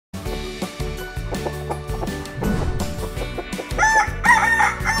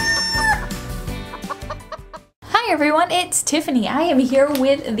everyone, it's Tiffany. I am here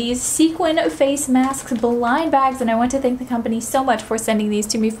with these Sequin face masks blind bags, and I want to thank the company so much for sending these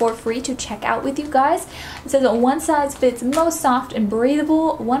to me for free to check out with you guys. It says one size fits most, soft and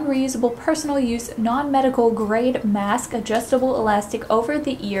breathable, one reusable personal use non-medical grade mask, adjustable elastic over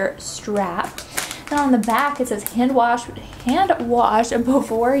the ear strap. And on the back it says hand wash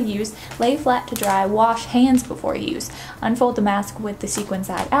before use, lay flat to dry, wash hands before use. Unfold the mask with the sequin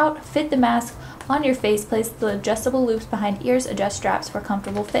side out, fit the mask on your face, place the adjustable loops behind ears, adjust straps for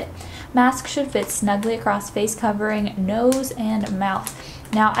comfortable fit. Mask should fit snugly across face covering, nose, and mouth.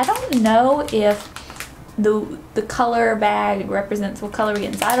 Now I don't know if the color bag represents what color we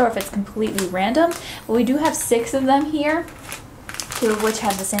get inside or if it's completely random, but we do have 6 of them here, 2 of which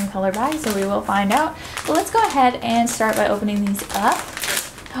have the same color bag, so we will find out. But let's go ahead and start by opening these up.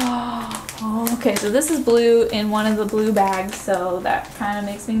 Oh, okay, so this is blue in one of the blue bags, so that kind of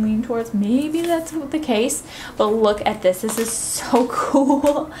makes me lean towards maybe that's the case. But look at this. This is so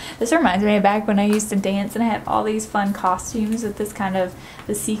cool. This reminds me of back when I used to dance and I had all these fun costumes with this kind of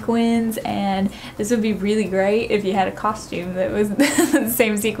the sequins, and this would be really great if you had a costume that was the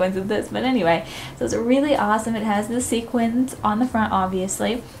same sequins as this. But anyway, so it's really awesome. It has the sequins on the front,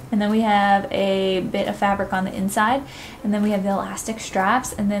 obviously, and then we have a bit of fabric on the inside, and then we have the elastic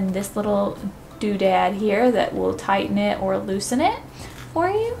straps, and then this little doodad here that will tighten it or loosen it for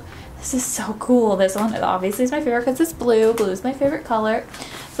you. This is so cool. This one obviously is my favorite because it's blue. Blue is my favorite color.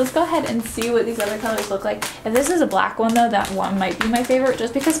 So let's go ahead and see what these other colors look like. If this is a black one though, that one might be my favorite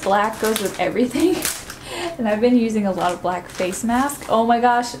just because black goes with everything. And I've been using a lot of black face masks. Oh my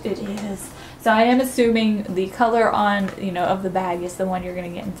gosh, it is. So I am assuming the color on, of the bag is the one you're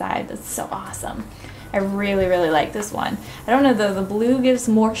going to get inside. That's so awesome. I really, really like this one. I don't know though, the blue gives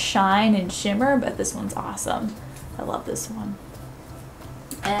more shine and shimmer, but this one's awesome. I love this one.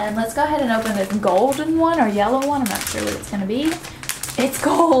 And let's go ahead and open this golden one or yellow one. I'm not sure what it's going to be. It's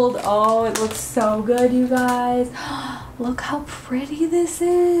gold. Oh, it looks so good, you guys. Look how pretty this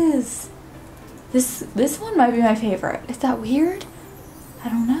is. This one might be my favorite. Is that weird? I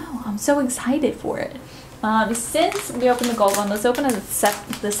don't know. I'm so excited for it. Since we opened the gold one, let's open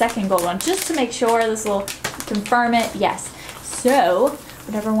the second gold one just to make sure. This will confirm it. Yes. So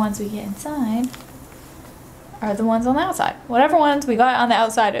whatever ones we get inside are the ones on the outside. Whatever ones we got on the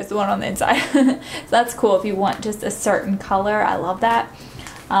outside is the one on the inside. So that's cool if you want just a certain color. I love that.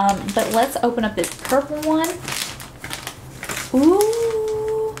 But let's open up this purple one.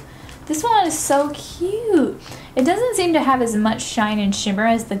 Ooh, this one is so cute. It doesn't seem to have as much shine and shimmer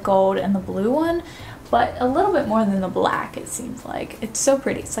as the gold and the blue one, but a little bit more than the black, it seems like. It's so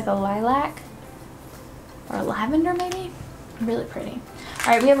pretty. It's like a lilac or a lavender maybe. Really pretty.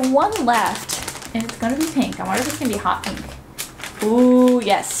 All right, we have one left. And it's going to be pink. I wonder if it's going to be hot pink. Ooh,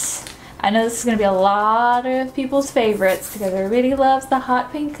 yes. I know this is going to be a lot of people's favorites because everybody loves the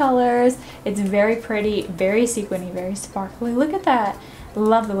hot pink colors. It's very pretty, very sequiny, very sparkly. Look at that.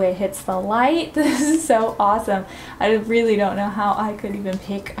 Love the way it hits the light. This is so awesome. I really don't know how I could even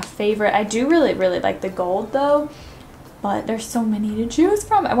pick a favorite. I do really, really like the gold though, but there's so many to choose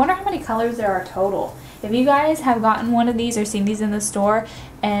from. I wonder how many colors there are total. If you guys have gotten one of these or seen these in the store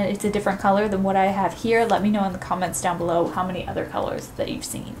and it's a different color than what I have here, let me know in the comments down below how many other colors that you've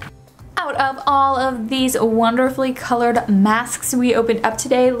seen. Out of all of these wonderfully colored masks we opened up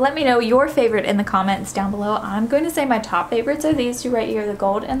today, let me know your favorite in the comments down below. I'm going to say my top favorites are these two right here, the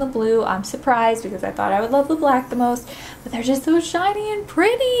gold and the blue. I'm surprised because I thought I would love the black the most, but they're just so shiny and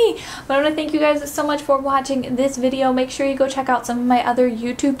pretty. But I want to thank you guys so much for watching this video. Make sure you go check out some of my other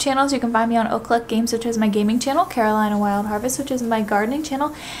YouTube channels. You can find me on Ohcluck Games, which is my gaming channel, Carolina Wild Harvest, which is my gardening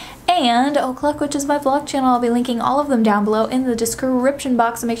channel, and Ohcluck, which is my vlog channel. I'll be linking all of them down below in the description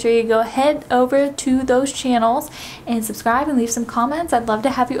box, so make sure you go head over to those channels and subscribe and leave some comments. I'd love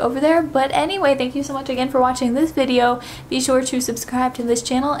to have you over there. But anyway, thank you so much again for watching this video. Be sure to subscribe to this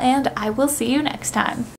channel, and I will see you next time.